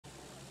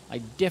I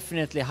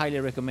definitely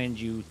highly recommend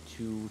you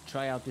to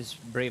try out this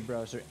Brave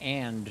browser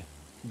and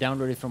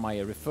download it from my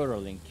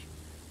referral link,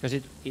 because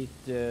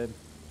it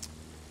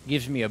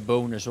gives me a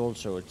bonus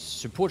also. It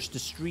supports the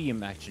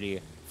stream actually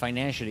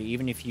financially,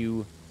 even if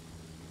you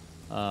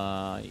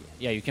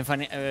you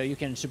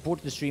can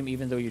support the stream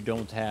even though you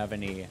don't have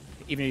any,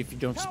 even if you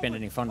don't spend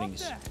any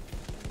fundings.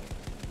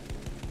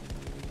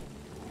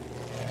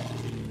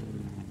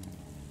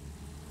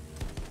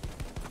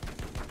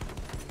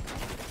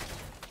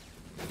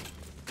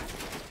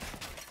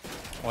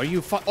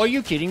 Are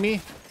you kidding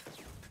me?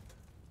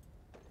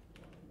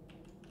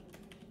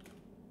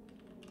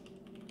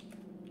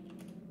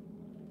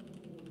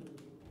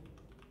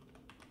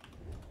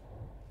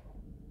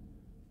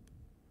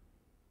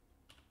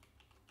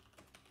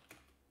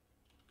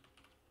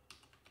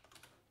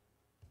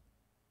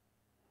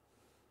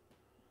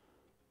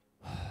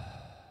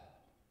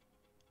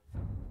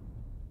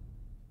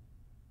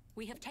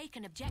 We have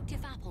taken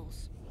objective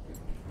apples.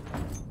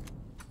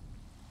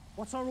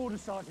 What's our order,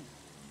 Sergeant?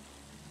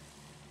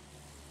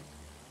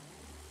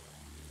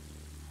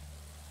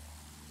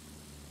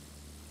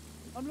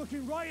 I'm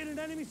looking right at an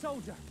enemy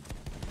soldier.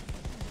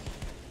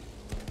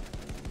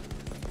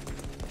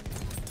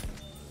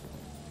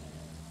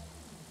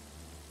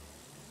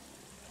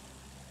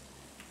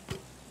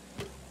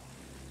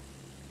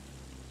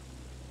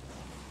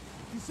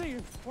 You see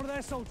him? One of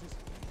their soldiers.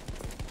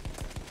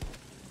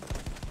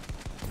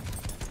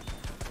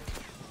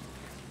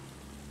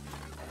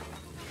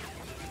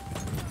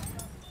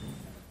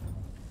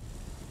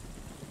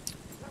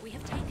 We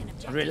have taken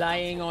objective.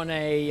 Relying on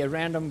a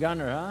random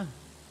gunner, huh?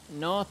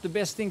 Not the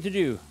best thing to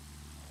do.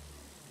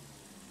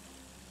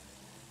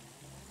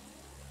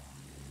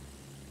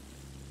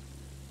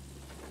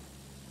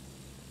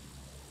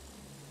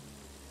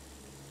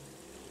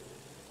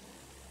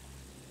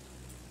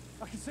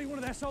 I can see one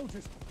of their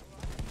soldiers.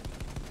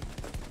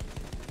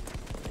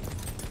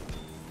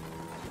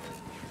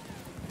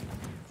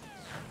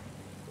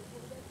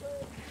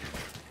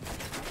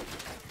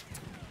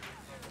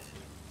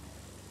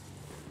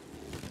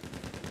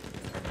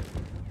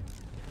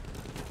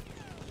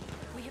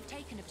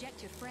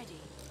 Objective ready.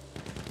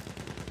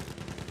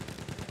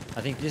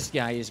 I think this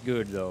guy is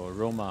good though,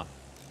 Roma.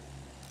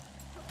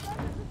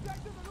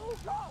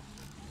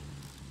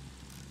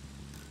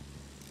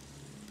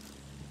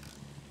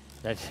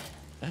 That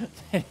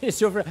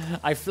is over.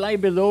 I fly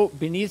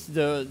beneath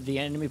the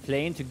enemy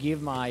plane to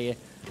give my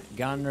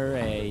gunner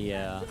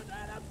a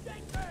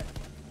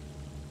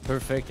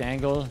perfect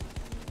angle.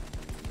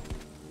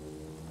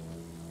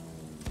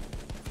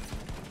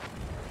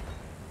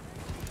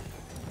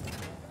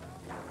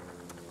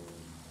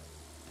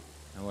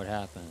 What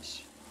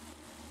happens?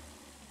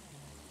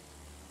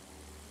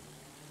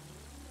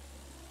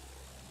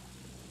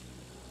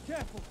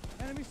 Careful,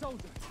 enemy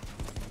soldier.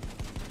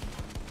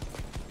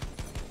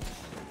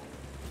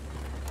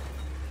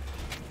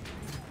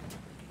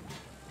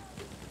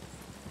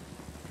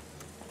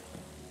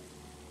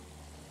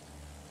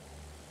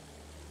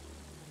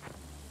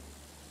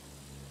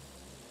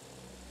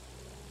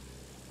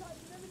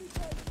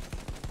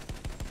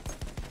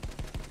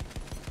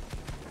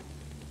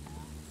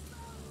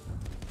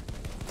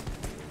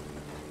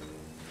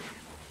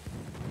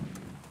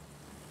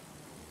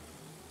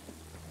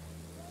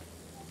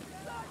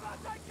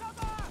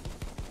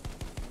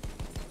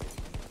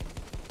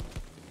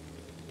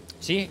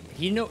 See,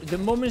 the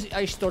moment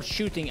I start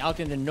shooting out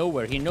in the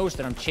nowhere, he knows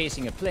that I'm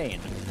chasing a plane.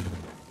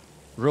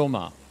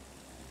 Roma.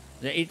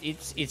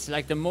 It's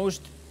like the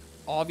most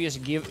obvious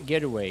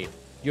getaway.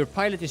 Your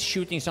pilot is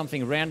shooting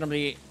something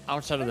randomly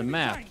outside of the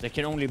map that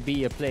can only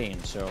be a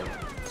plane, so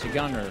it's a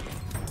gunner.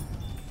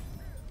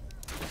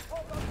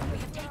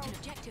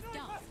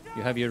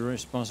 You have your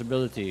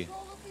responsibility.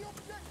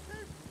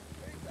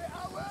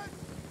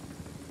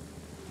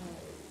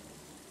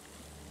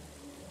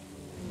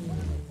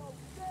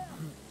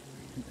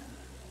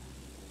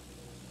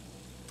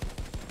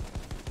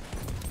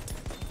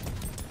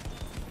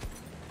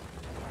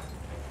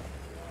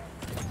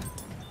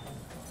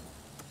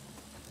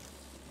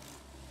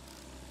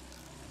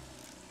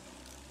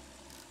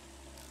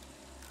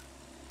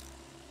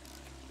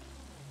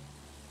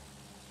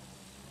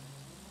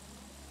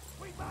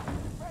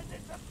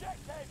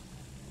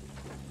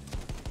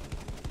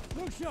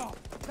 Look sharp!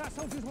 That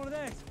soldier's one of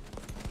theirs!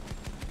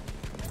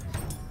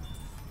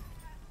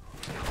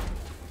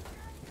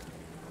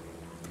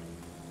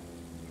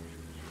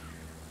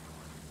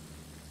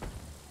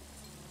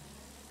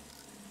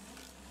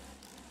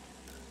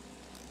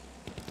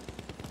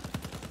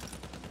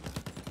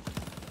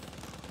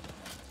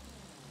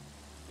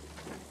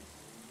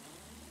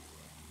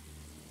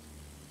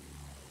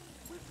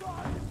 We've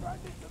got a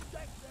defending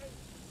objective!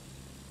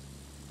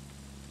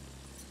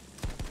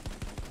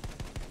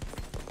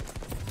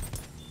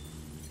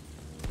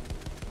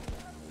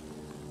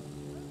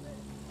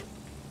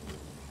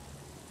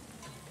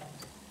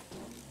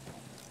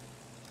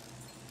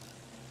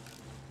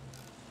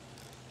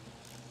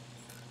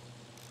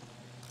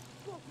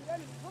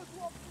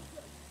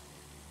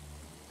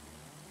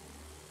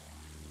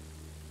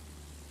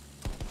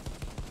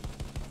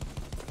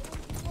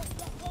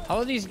 How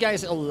are these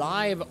guys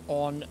alive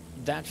on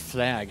that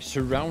flag,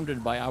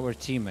 surrounded by our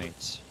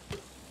teammates?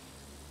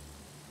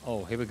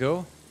 Oh, here we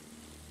go.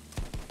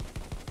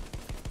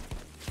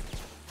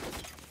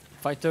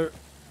 Fighter.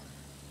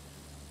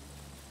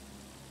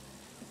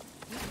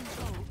 We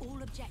control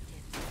all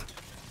objectives.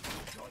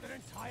 Got their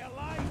entire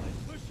line.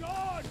 Let's push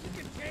on.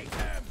 You can take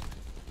them.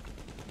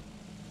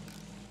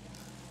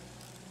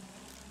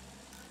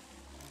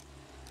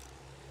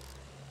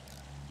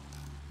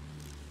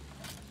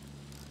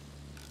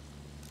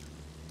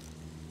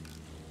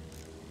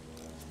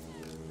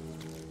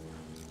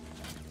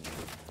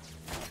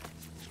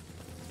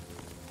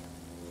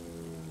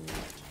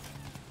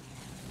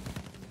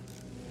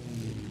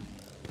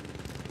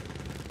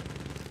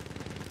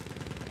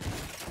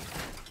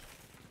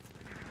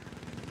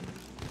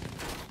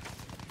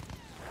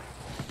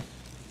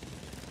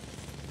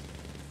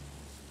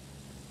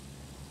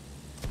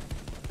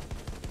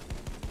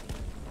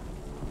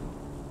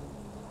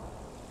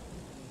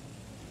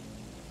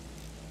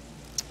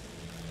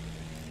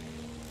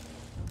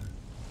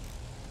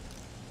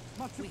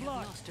 Much We have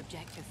obliged. lost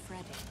objective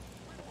Freddy.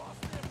 We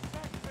lost the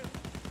objective.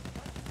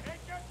 Take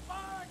it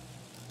back.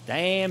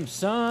 Damn,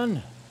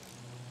 son.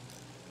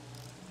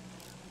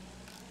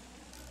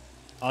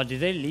 Oh,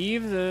 did they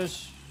leave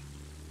this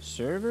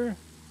server?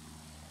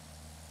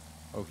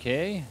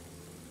 Okay.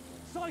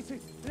 Sighted.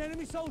 An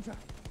enemy soldier.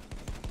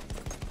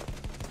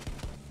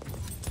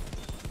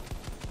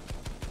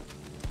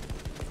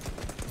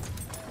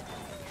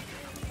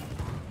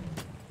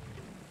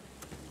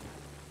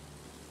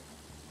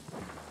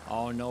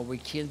 Oh no, we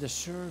killed the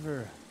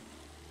server.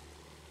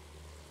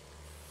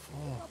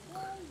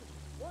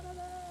 One of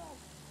them.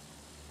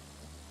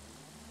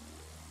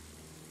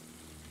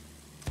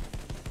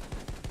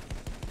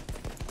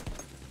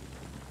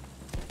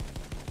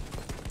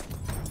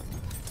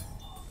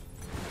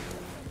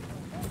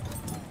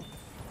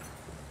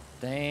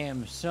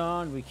 Damn,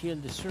 son, we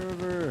killed the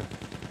server.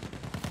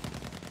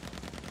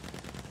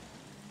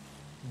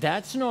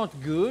 That's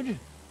not good.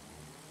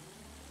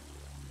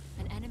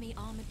 An enemy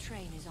armored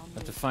train is en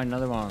Have to route. find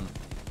another one.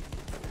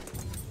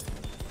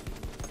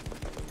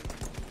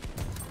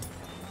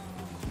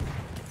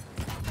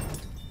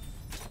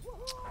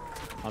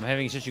 I'm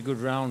having such a good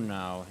round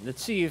now.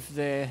 Let's see if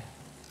the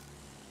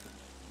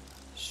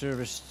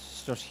server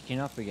starts kicking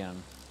up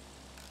again.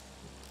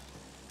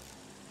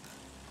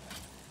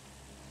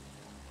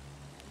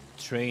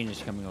 Train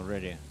is coming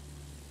already.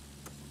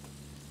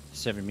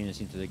 7 minutes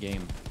into the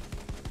game.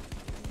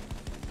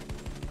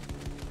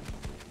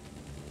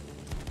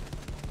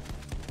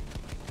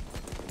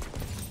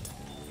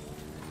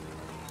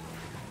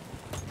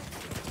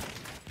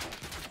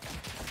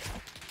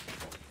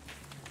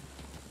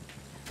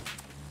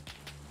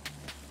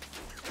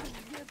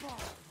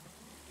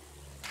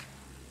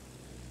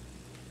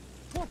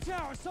 Watch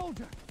out, a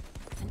soldier.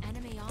 An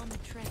enemy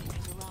armored train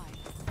has arrived.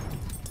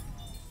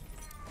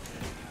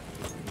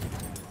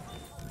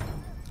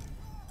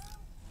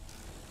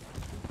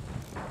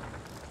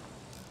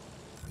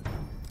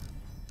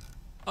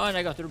 Oh, and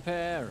I got the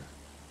repair.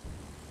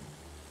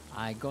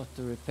 I got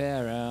the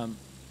repair.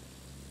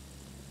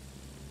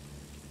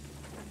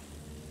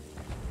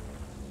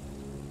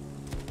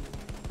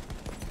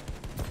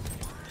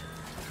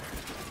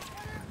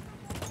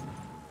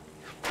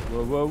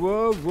 Whoa, whoa,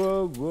 whoa,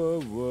 whoa,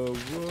 whoa, whoa,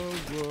 whoa,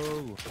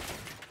 whoa.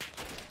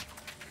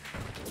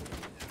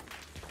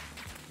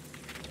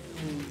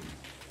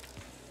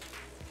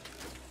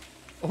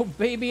 Oh,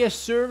 baby, a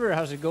server.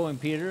 How's it going,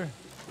 Peter?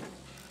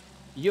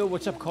 Yo,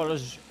 what's up,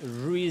 Carlos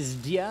Ruiz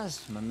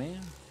Diaz, my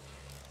man?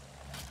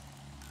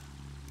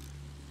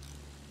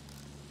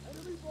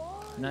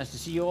 Nice to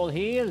see you all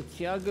here.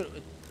 Tiago.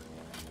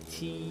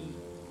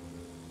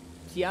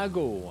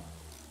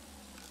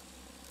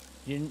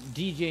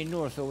 DJ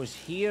North always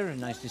here.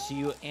 Nice to see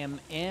you,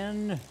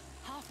 MN.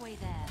 Halfway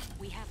there,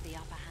 we have the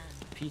upper hand.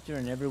 Peter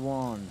and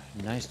everyone.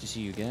 Nice to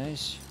see you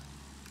guys.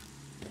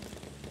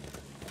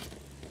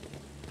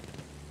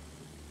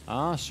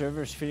 Ah,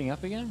 server's filling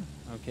up again?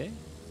 Okay.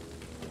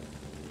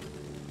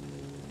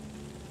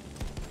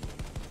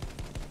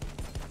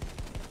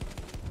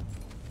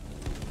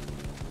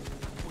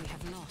 We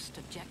have lost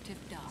objective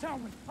Dark. Tell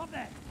me, up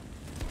there.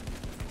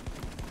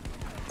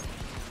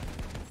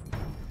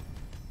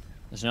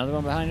 There's another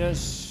one behind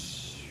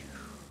us.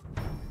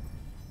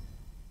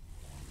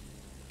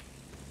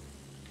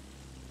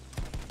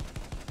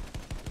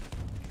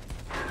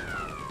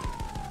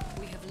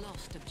 We have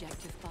lost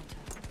objective Butter.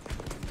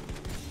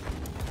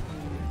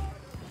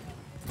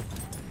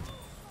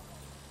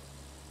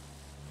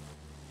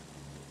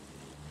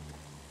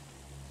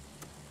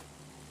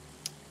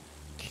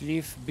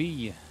 Cliff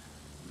B.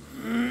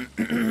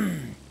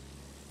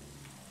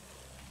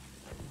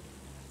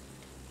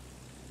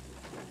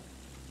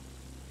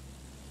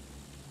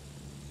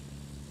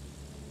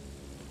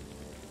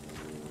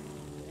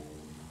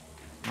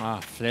 Ah,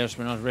 flares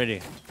were not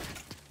ready.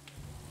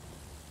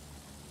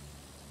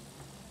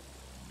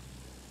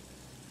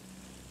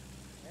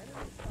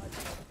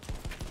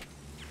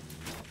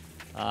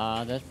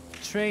 That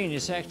train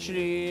is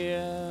actually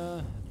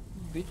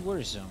bit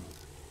worrisome.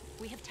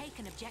 We have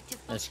taken objective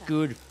butter. That's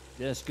good.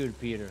 That's good,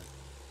 Peter.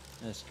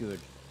 That's good.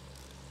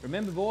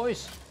 Remember,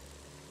 boys,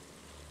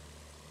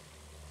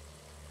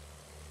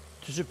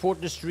 to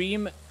support the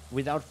stream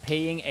without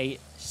paying a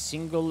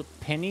single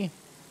penny,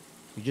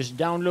 you just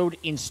download,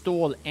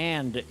 install,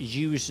 and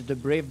use the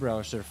Brave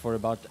browser for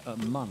about a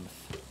month.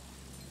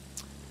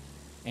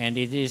 And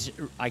it is,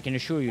 I can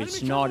assure you,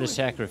 it's not a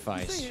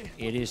sacrifice.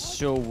 It is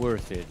so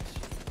worth it.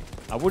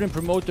 I wouldn't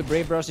promote the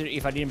Brave browser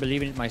if I didn't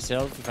believe in it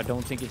myself, if I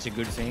don't think it's a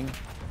good thing.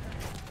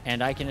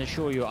 And I can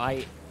assure you,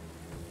 I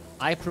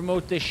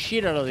promote the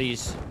shit out of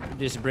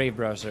this Brave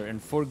browser,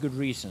 and for good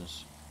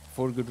reasons.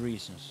 For good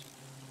reasons.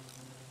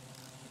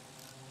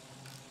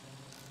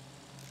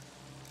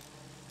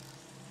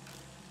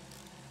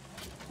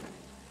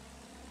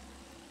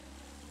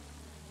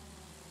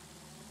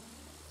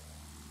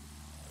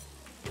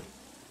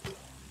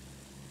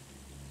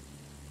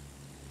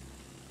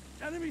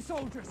 Enemy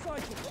soldier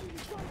sighted.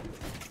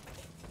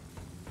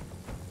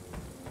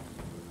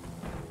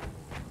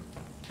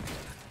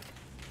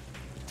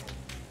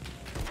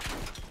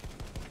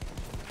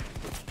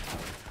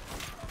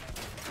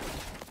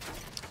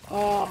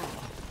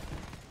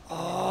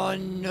 Oh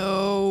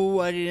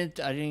no, I didn't.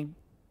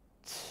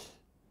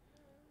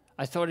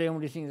 I thought the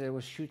only thing that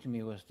was shooting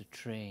me was the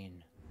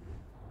train.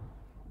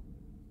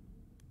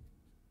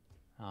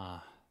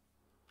 Ah.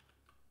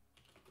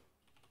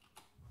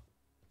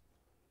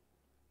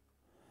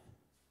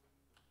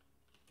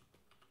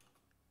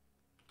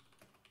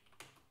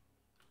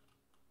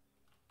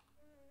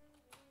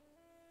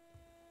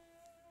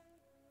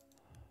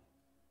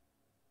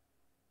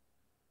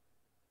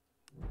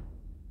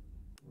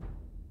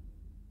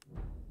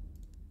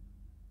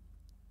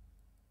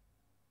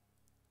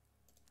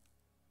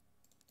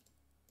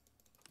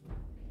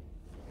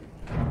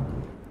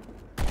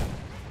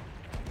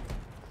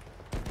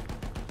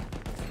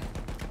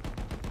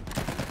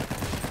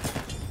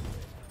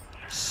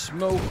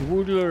 Smoke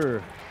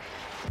Woodler.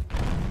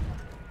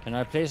 Can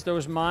I place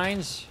those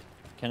mines?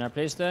 Can I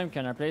place them?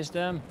 Can I place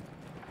them?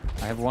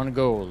 I have one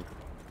goal.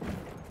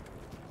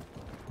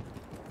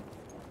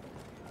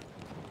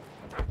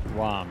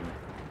 1,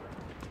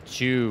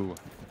 2,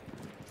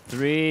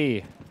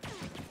 3.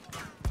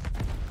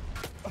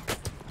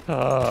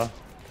 Will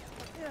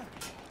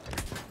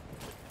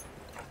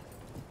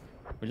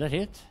that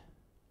hit?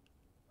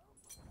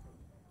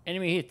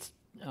 Enemy hit.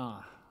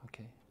 Ah,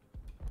 okay.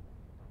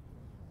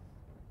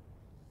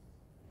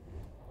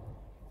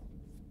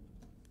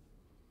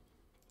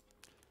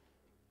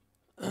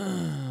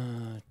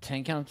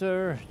 Tank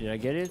counter. Did I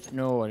get it?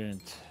 No, I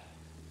didn't.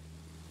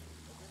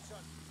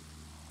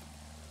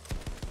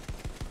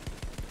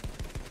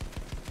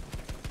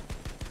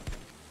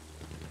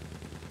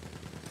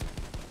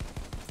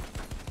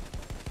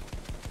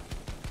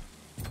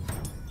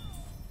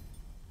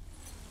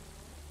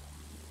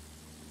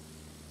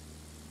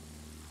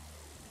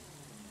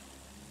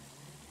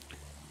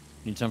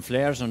 Need some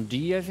flares on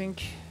D, I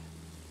think.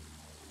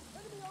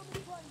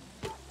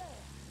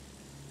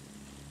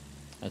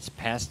 That's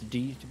past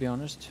D, to be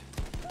honest.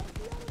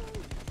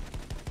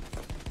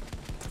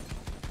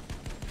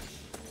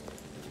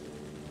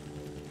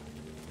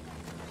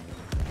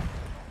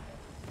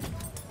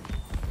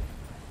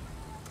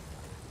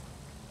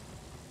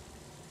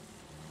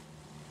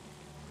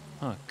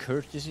 Huh,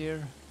 Kurt is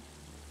here.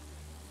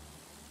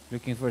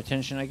 Looking for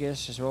attention, I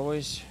guess, as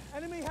always.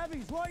 Enemy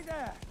heavies right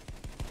there.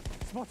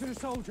 Spotted a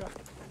soldier.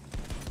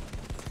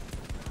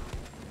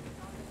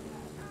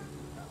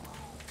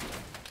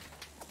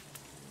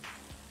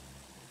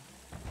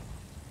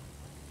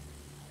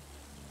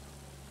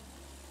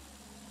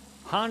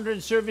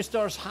 $100 service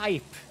stars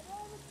hype.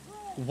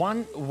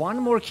 One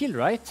more kill,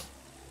 right?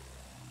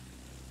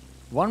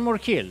 One more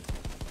kill.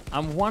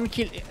 I'm 1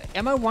 kill.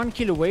 Am I 1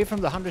 kill away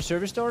from the 100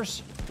 service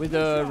stars with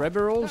the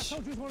ribeyrolles? That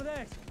soldier's one of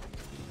theirs.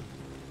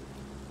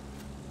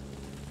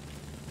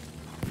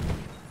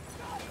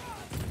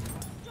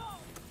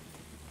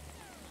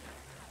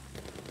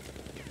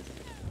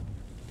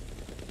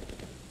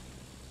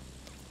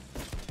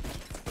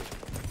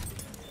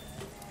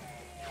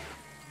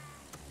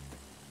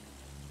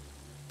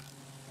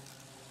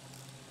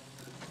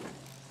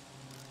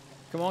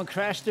 Come on,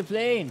 crash the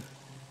plane.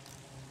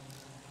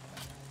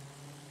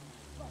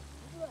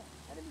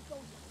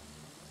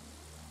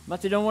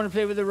 Matti don't want to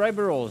play with the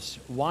ribeyrolles.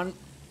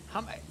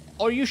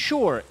 Are you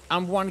sure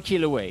I'm 1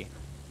 kill away?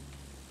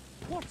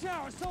 Watch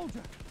out, a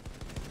soldier.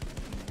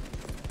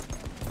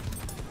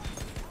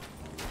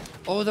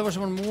 Oh, there was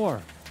one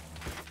more.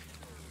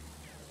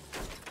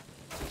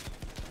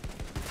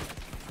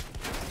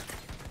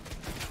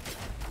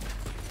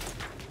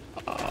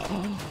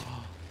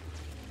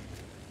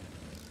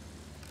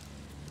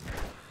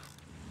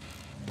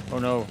 Oh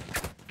no.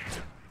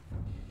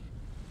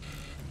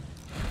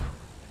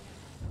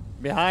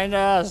 Behind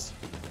us.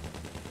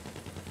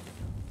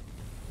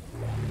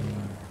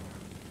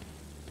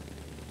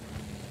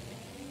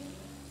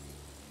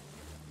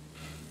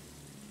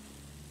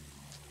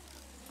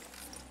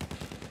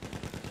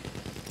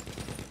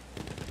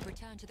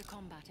 Return to the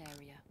combat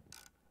area.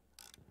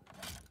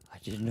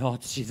 did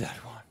not see that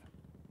one.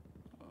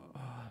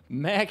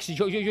 Max,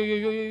 yo.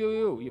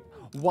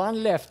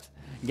 One left.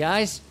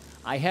 Guys,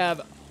 I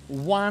have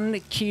 1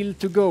 kill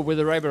to go with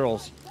the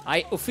ribeyrolles.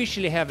 I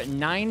officially have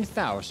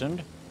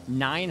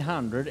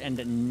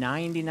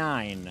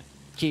 9,999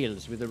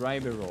 kills with the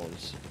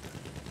ribeyrolles.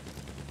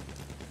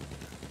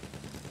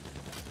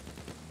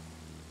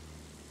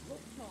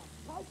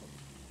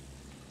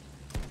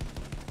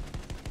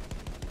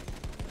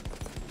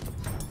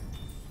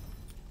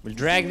 We'll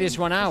drag this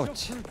one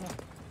out.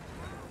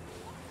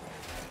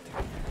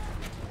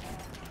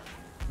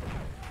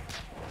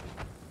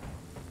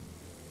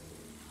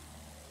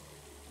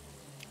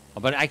 Oh,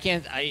 but I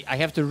can't, I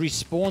have to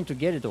respawn to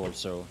get it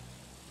also.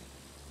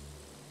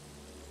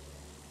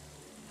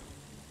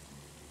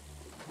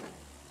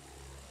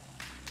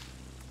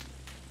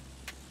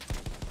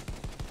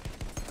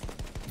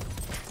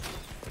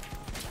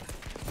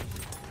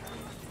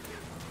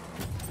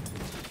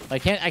 I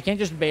can't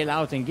just bail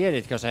out and get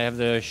it because I have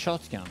the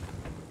shotgun.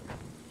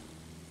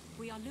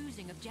 We are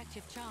losing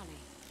objective Charlie.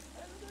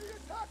 Enemy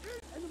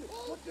attacking!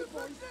 Hold your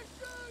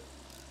position!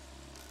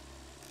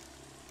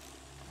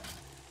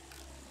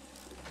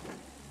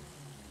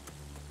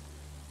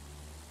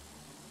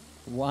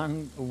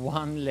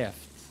 One left.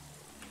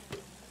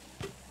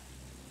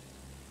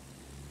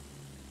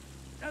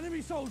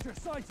 Enemy soldier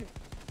sighted!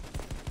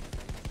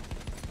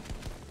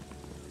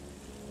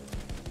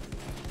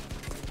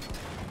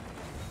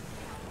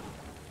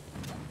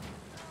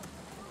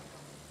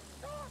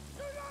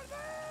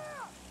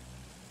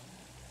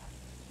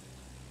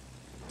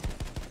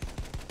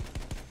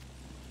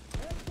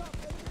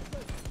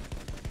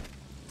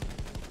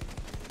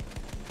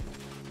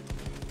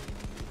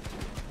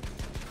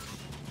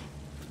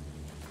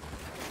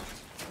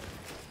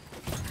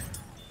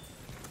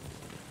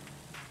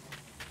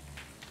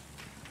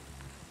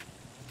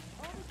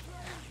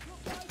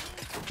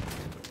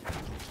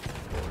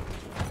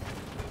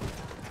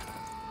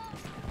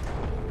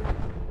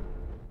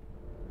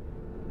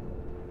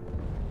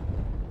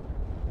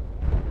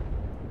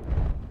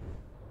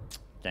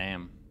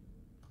 Damn.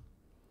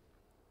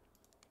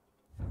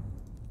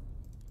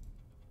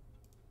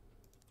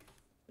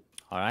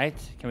 All right,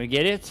 can we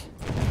get it?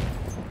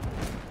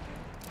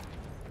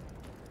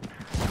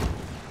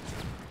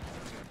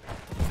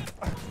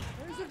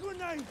 There's a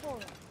grenade for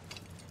it!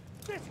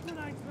 This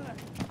grenade's for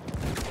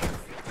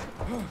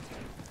them!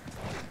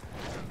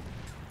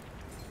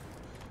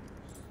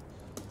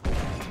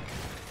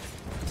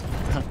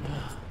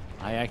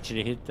 I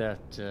actually hit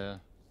that.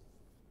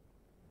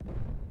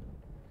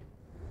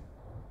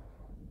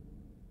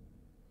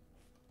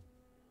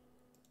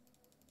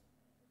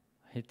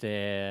 Hit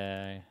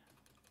the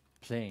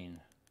plane.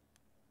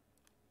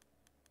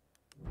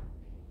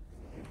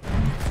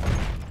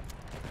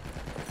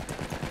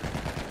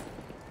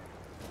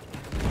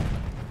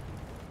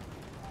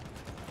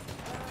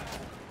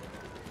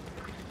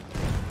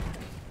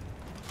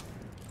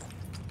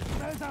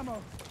 There's ammo!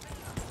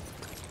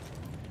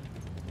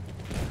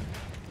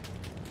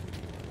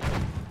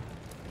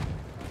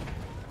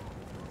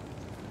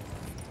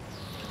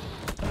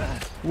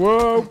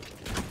 Whoa!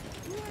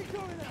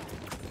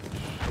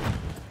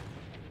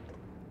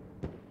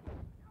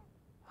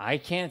 I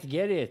can't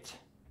get it.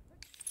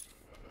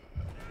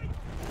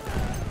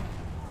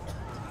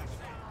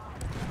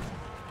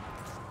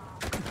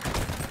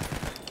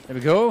 There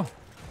we go.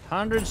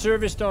 100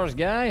 service stars,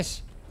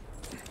 guys.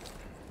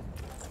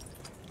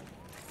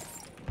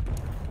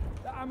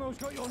 The ammo's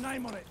got your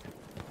name on it.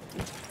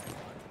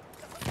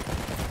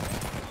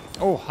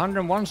 Oh,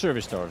 101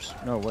 service stars.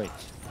 No, wait.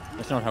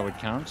 That's not how it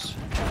counts.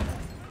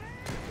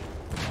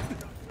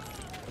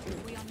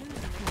 We are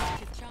losing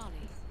objective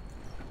Charlie.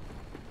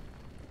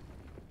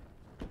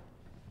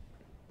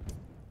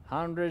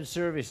 100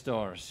 service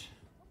stars.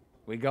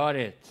 We got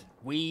it.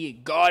 We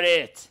got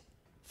it.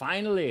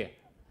 Finally.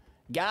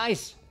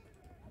 Guys,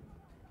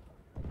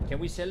 can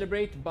we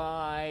celebrate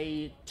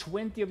by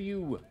 20 of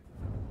you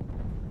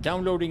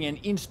downloading and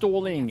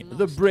installing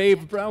the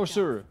Brave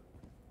browser?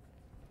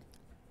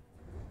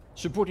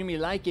 Supporting me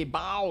like a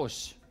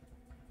boss.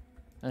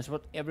 That's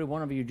what every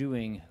one of you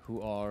doing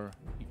who are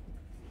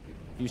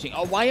using...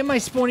 Oh, why am I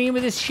spawning in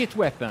with this shit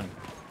weapon?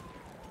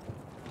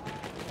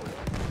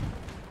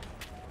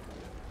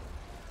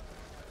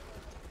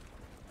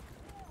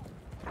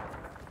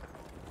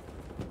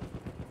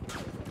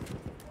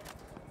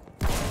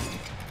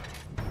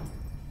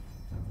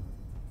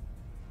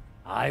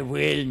 I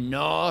will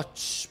not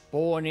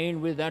spawn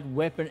in with that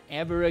weapon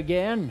ever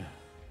again.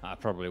 I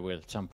probably will at some point.